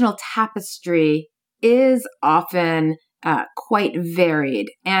our emotional tapestry is often quite varied.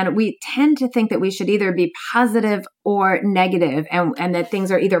 And we tend to think that we should either be positive or negative, and that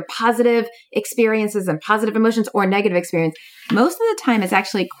things are either positive experiences and positive emotions or negative experience. Most of the time it's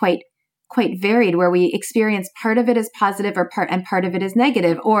actually quite varied, where we experience part of it as positive and part of it is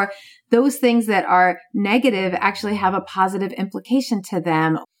negative, or those things that are negative actually have a positive implication to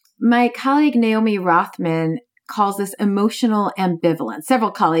them. My colleague Naomi Rothman calls this emotional ambivalence.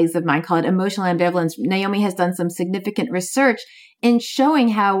 Several colleagues of mine call it emotional ambivalence. Naomi has done some significant research in showing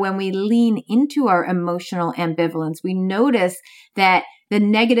how when we lean into our emotional ambivalence, we notice that the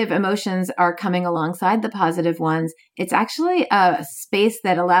negative emotions are coming alongside the positive ones. It's actually a space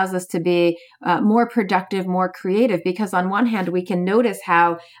that allows us to be more productive, more creative, because on one hand, we can notice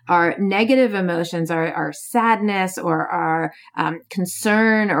how our negative emotions, our sadness or our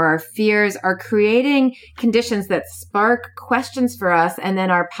concern or our fears are creating conditions that spark questions for us. And then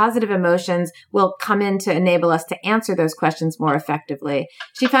our positive emotions will come in to enable us to answer those questions more effectively.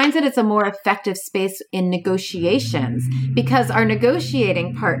 She finds that it's a more effective space in negotiations because our negotiating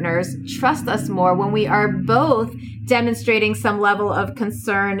partners trust us more when we are both demonstrating some level of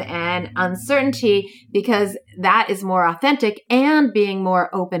concern and uncertainty, because that is more authentic and being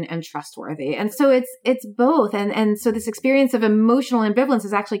more open and trustworthy. And so it's both. And so this experience of emotional ambivalence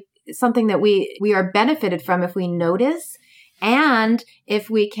is actually something that we are benefited from if we notice and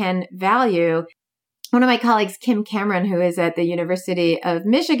if we can value. One of my colleagues, Kim Cameron, who is at the University of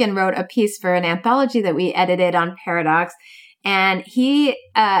Michigan, wrote a piece for an anthology that we edited on paradox. And he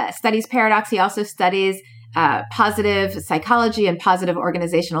studies paradox. He also studies positive psychology and positive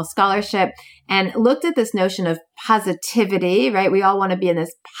organizational scholarship, and looked at this notion of positivity, right? We all want to be in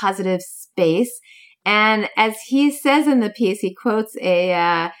this positive space. And as he says in the piece, he quotes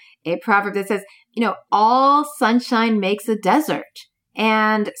a proverb that says, all sunshine makes a desert.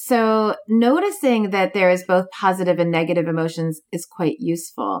 And so noticing that there is both positive and negative emotions is quite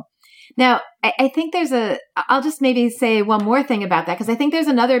useful. Now, I think I'll just maybe say one more thing about that, because I think there's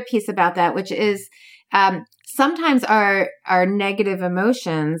another piece about that, which is sometimes our negative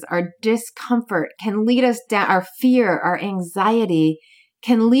emotions, our discomfort can lead us down, our fear, our anxiety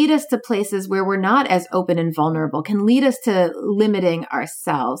can lead us to places where we're not as open and vulnerable, can lead us to limiting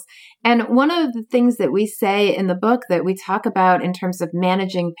ourselves. And one of the things that we say in the book that we talk about in terms of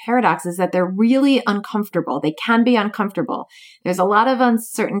managing paradox is that they're really uncomfortable. They can be uncomfortable. There's a lot of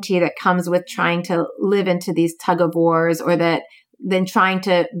uncertainty that comes with trying to live into these tug of wars, or that than trying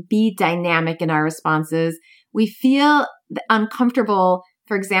to be dynamic in our responses. We feel uncomfortable,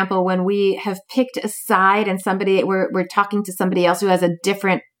 for example, when we have picked a side and we're talking to somebody else who has a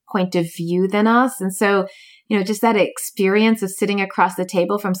different point of view than us. And so, just that experience of sitting across the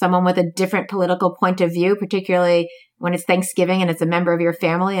table from someone with a different political point of view, particularly when it's Thanksgiving and it's a member of your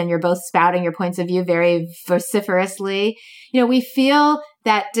family and you're both spouting your points of view very vociferously. We feel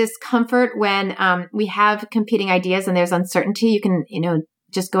that discomfort when we have competing ideas and there's uncertainty. You can,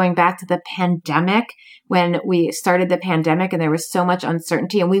 just going back to the pandemic, when we started the pandemic and there was so much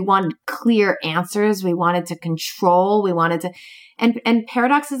uncertainty and we wanted clear answers. We wanted to control. We wanted to, and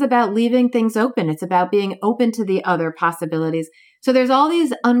paradox is about leaving things open. It's about being open to the other possibilities. So there's all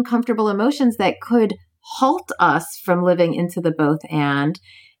these uncomfortable emotions that could halt us from living into the both and.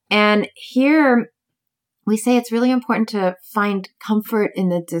 And here we say it's really important to find comfort in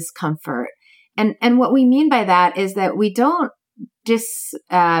the discomfort. And what we mean by that is that we don't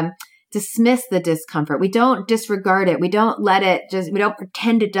dismiss the discomfort. We don't disregard it. We don't let it we don't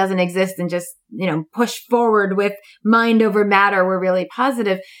pretend it doesn't exist and just, push forward with mind over matter. We're really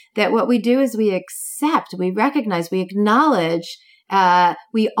positive that what we do is we accept, we recognize, we acknowledge,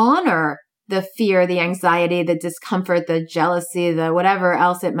 we honor the fear, the anxiety, the discomfort, the jealousy, the whatever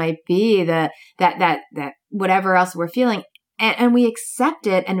else it might be, that whatever else we're feeling. And we accept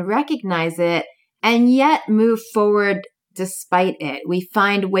it and recognize it and yet move forward despite it. We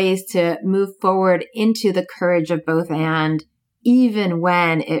find ways to move forward into the courage of both and, even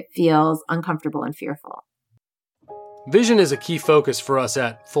when it feels uncomfortable and fearful. Vision is a key focus for us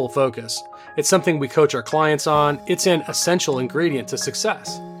at Full Focus. It's something we coach our clients on. It's an essential ingredient to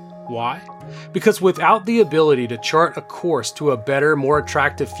success. Why? Because without the ability to chart a course to a better, more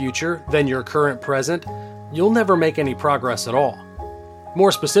attractive future than your current present, you'll never make any progress at all.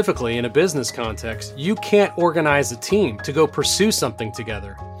 More specifically, in a business context, you can't organize a team to go pursue something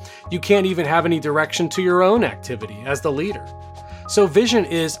together. You can't even have any direction to your own activity as the leader. So vision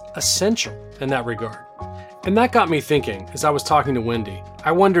is essential in that regard. And that got me thinking as I was talking to Wendy.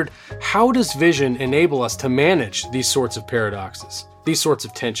 I wondered, how does vision enable us to manage these sorts of paradoxes, these sorts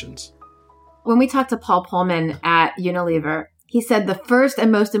of tensions? When we talked to Paul Pullman at Unilever, he said the first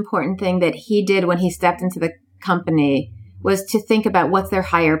and most important thing that he did when he stepped into the company was to think about what's their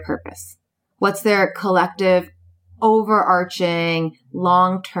higher purpose. What's their collective, overarching,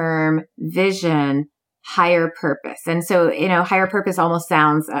 long-term vision, higher purpose. And so, higher purpose almost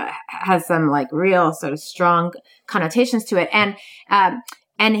sounds, has some like real sort of strong connotations to it. And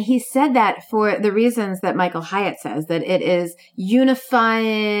he said that for the reasons that Michael Hyatt says, that it is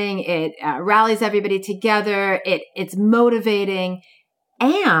unifying, it rallies everybody together, it's motivating,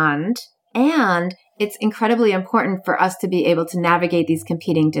 and it's incredibly important for us to be able to navigate these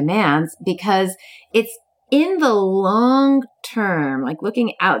competing demands because it's in the long term, like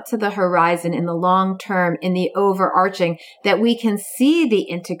looking out to the horizon in the long term, in the overarching, that we can see the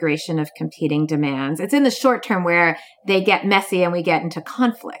integration of competing demands. It's in the short term where they get messy and we get into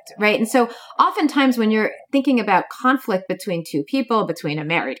conflict, right? And so oftentimes when you're thinking about conflict between two people, between a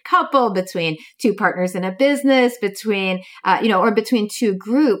married couple, between two partners in a business, between, or between two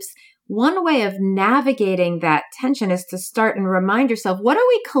groups, one way of navigating that tension is to start and remind yourself, what are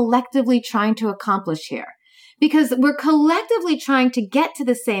we collectively trying to accomplish here? Because we're collectively trying to get to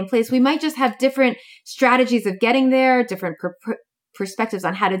the same place. We might just have different strategies of getting there, different perspectives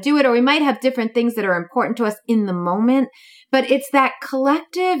on how to do it, or we might have different things that are important to us in the moment. But it's that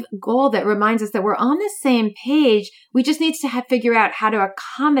collective goal that reminds us that we're on the same page. We just need to figure out how to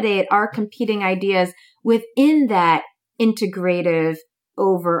accommodate our competing ideas within that integrative,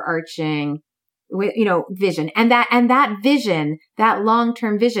 overarching, vision. And that vision, that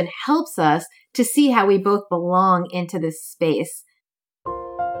long-term vision helps us to see how we both belong into this space.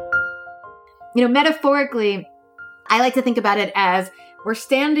 Metaphorically, I like to think about it as we're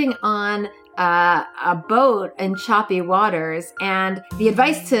standing on a boat in choppy waters. And the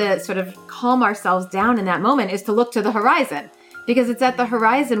advice to sort of calm ourselves down in that moment is to look to the horizon, because it's at the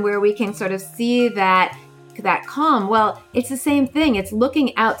horizon where we can sort of see that calm. Well, it's the same thing. It's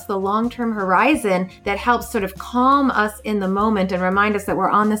looking out to the long-term horizon that helps sort of calm us in the moment and remind us that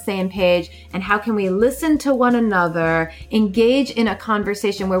we're on the same page. And how can we listen to one another, engage in a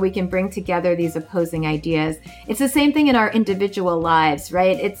conversation where we can bring together these opposing ideas. It's the same thing in our individual lives,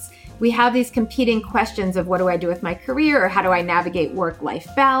 right? We have these competing questions of what do I do with my career, or how do I navigate work-life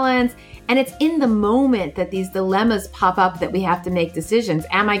balance? And it's in the moment that these dilemmas pop up that we have to make decisions.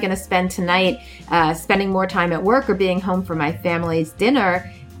 Am I going to spend tonight spending more time at work or being home for my family's dinner?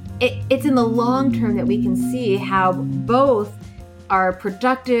 It's in the long term that we can see how both our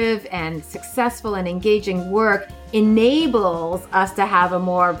productive and successful and engaging work enables us to have a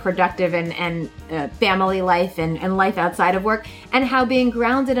more productive and family life and life outside of work, and how being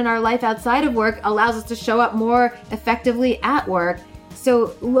grounded in our life outside of work allows us to show up more effectively at work.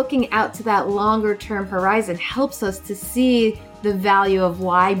 So looking out to that longer term horizon helps us to see the value of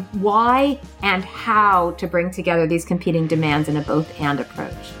why and how to bring together these competing demands in a both and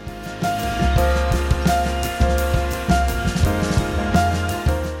approach.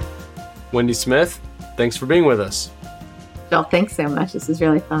 Wendy Smith, thanks for being with us. Jill, thanks so much. This is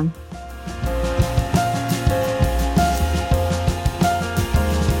really fun.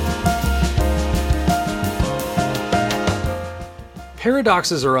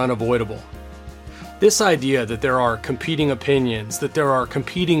 Paradoxes are unavoidable. This idea that there are competing opinions, that there are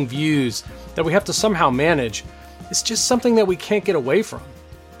competing views that we have to somehow manage, is just something that we can't get away from.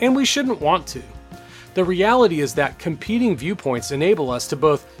 And we shouldn't want to. The reality is that competing viewpoints enable us to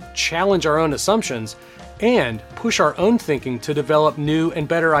both challenge our own assumptions and push our own thinking to develop new and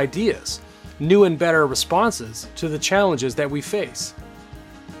better ideas, new and better responses to the challenges that we face.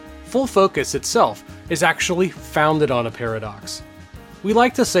 Full Focus itself is actually founded on a paradox. We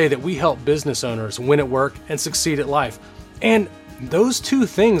like to say that we help business owners win at work and succeed at life, and those two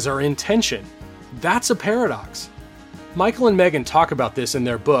things are in tension. That's a paradox. Michael and Megan talk about this in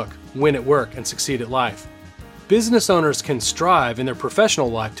their book, Win at Work and Succeed at Life. Business owners can strive in their professional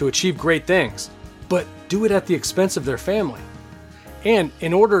life to achieve great things, but do it at the expense of their family. And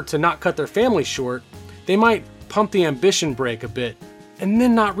in order to not cut their family short, they might pump the ambition brake a bit and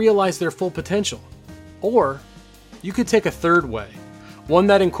then not realize their full potential. Or you could take a third way, one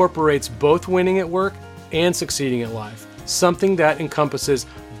that incorporates both winning at work and succeeding at life, something that encompasses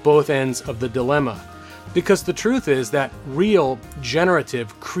both ends of the dilemma. Because the truth is that real,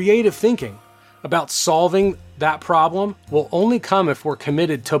 generative, creative thinking about solving that problem will only come if we're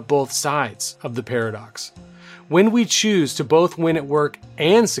committed to both sides of the paradox. When we choose to both win at work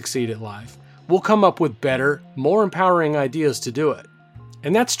and succeed at life, we'll come up with better, more empowering ideas to do it.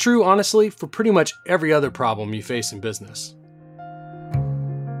 And that's true, honestly, for pretty much every other problem you face in business.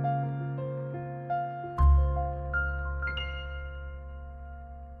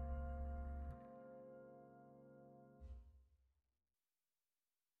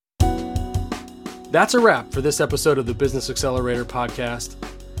 That's a wrap for this episode of the Business Accelerator podcast.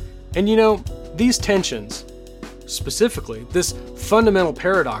 And you know, these tensions, specifically this fundamental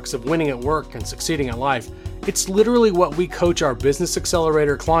paradox of winning at work and succeeding at life, it's literally what we coach our Business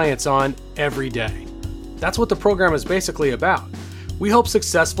Accelerator clients on every day. That's what the program is basically about. We help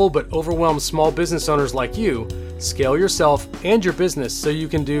successful but overwhelmed small business owners like you scale yourself and your business so you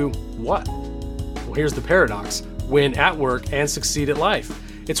can do what? Well, here's the paradox: win at work and succeed at life.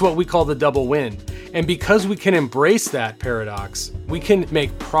 It's what we call the double win. And because we can embrace that paradox, we can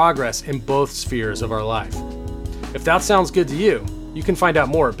make progress in both spheres of our life. If that sounds good to you, you can find out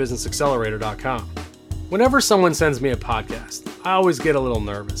more at businessaccelerator.com. Whenever someone sends me a podcast, I always get a little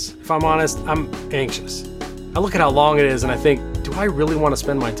nervous. If I'm honest, I'm anxious. I look at how long it is and I think, do I really want to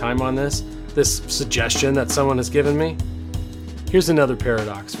spend my time on this? This suggestion that someone has given me? Here's another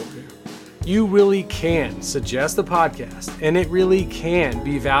paradox for you. You really can suggest a podcast, and it really can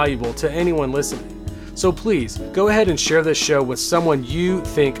be valuable to anyone listening. So please, go ahead and share this show with someone you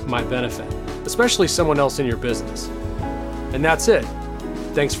think might benefit, especially someone else in your business. And that's it.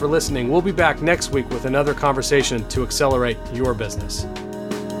 Thanks for listening. We'll be back next week with another conversation to accelerate your business.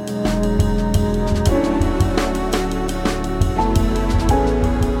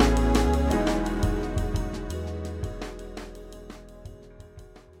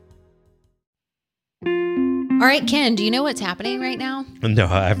 All right, Ken, do you know what's happening right now? No,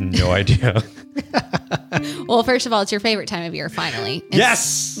 I have no idea. Well, first of all, it's your favorite time of year, finally.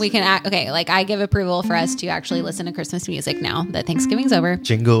 Yes! We can act, okay, like I give approval for us to actually listen to Christmas music now that Thanksgiving's over.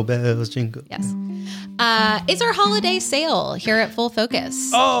 Jingle bells, jingle. Yes. It's our holiday sale here at Full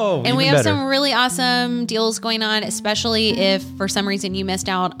Focus. Oh, and we even have better. some really awesome deals going on, especially if for some reason you missed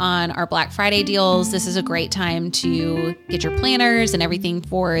out on our Black Friday deals. This is a great time to get your planners and everything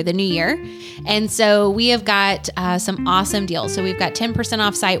for the new year. And so we have got some awesome deals. So we've got 10%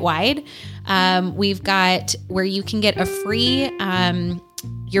 off site-wide. We've got where you can get a free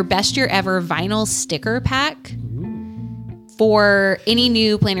Your Best Year Ever vinyl sticker pack for any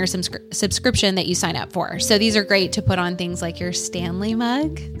new planner subscription that you sign up for. So these are great to put on things like your Stanley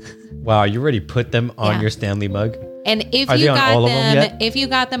mug. Wow, you already put them on your Stanley mug? And if Are you they on got all of them them, yet? if you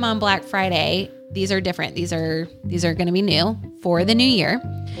got them on Black Friday, these are different. These are going to be new for the new year.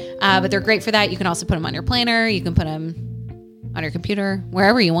 But they're great for that. You can also put them on your planner. You can put them on your computer,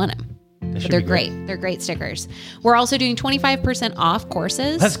 wherever you want them. That should They're be great. great. They're great stickers. We're also doing 25% off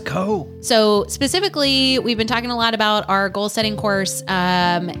courses. Let's go. So specifically, we've been talking a lot about our goal setting course,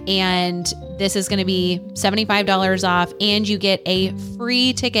 and this is going to be $75 off, and you get a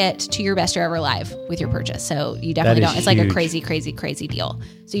free ticket to your Best Year Ever Live with your purchase. So you definitely That is don't. It's like a huge. crazy, crazy, crazy deal.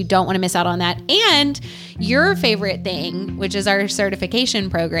 So you don't want to miss out on that. And your favorite thing, which is our certification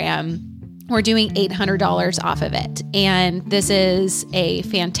program, we're doing $800 off of it. And this is a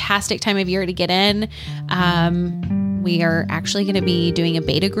fantastic time of year to get in. We are actually going to be doing a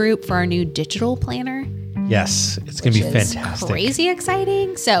beta group for our new digital planner. Yes, it's going to be which is fantastic. Crazy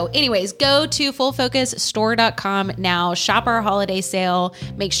exciting. So anyways, go to fullfocusstore.com now, shop our holiday sale.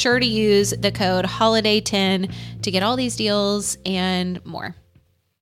 Make sure to use the code HOLIDAY10 to get all these deals and more.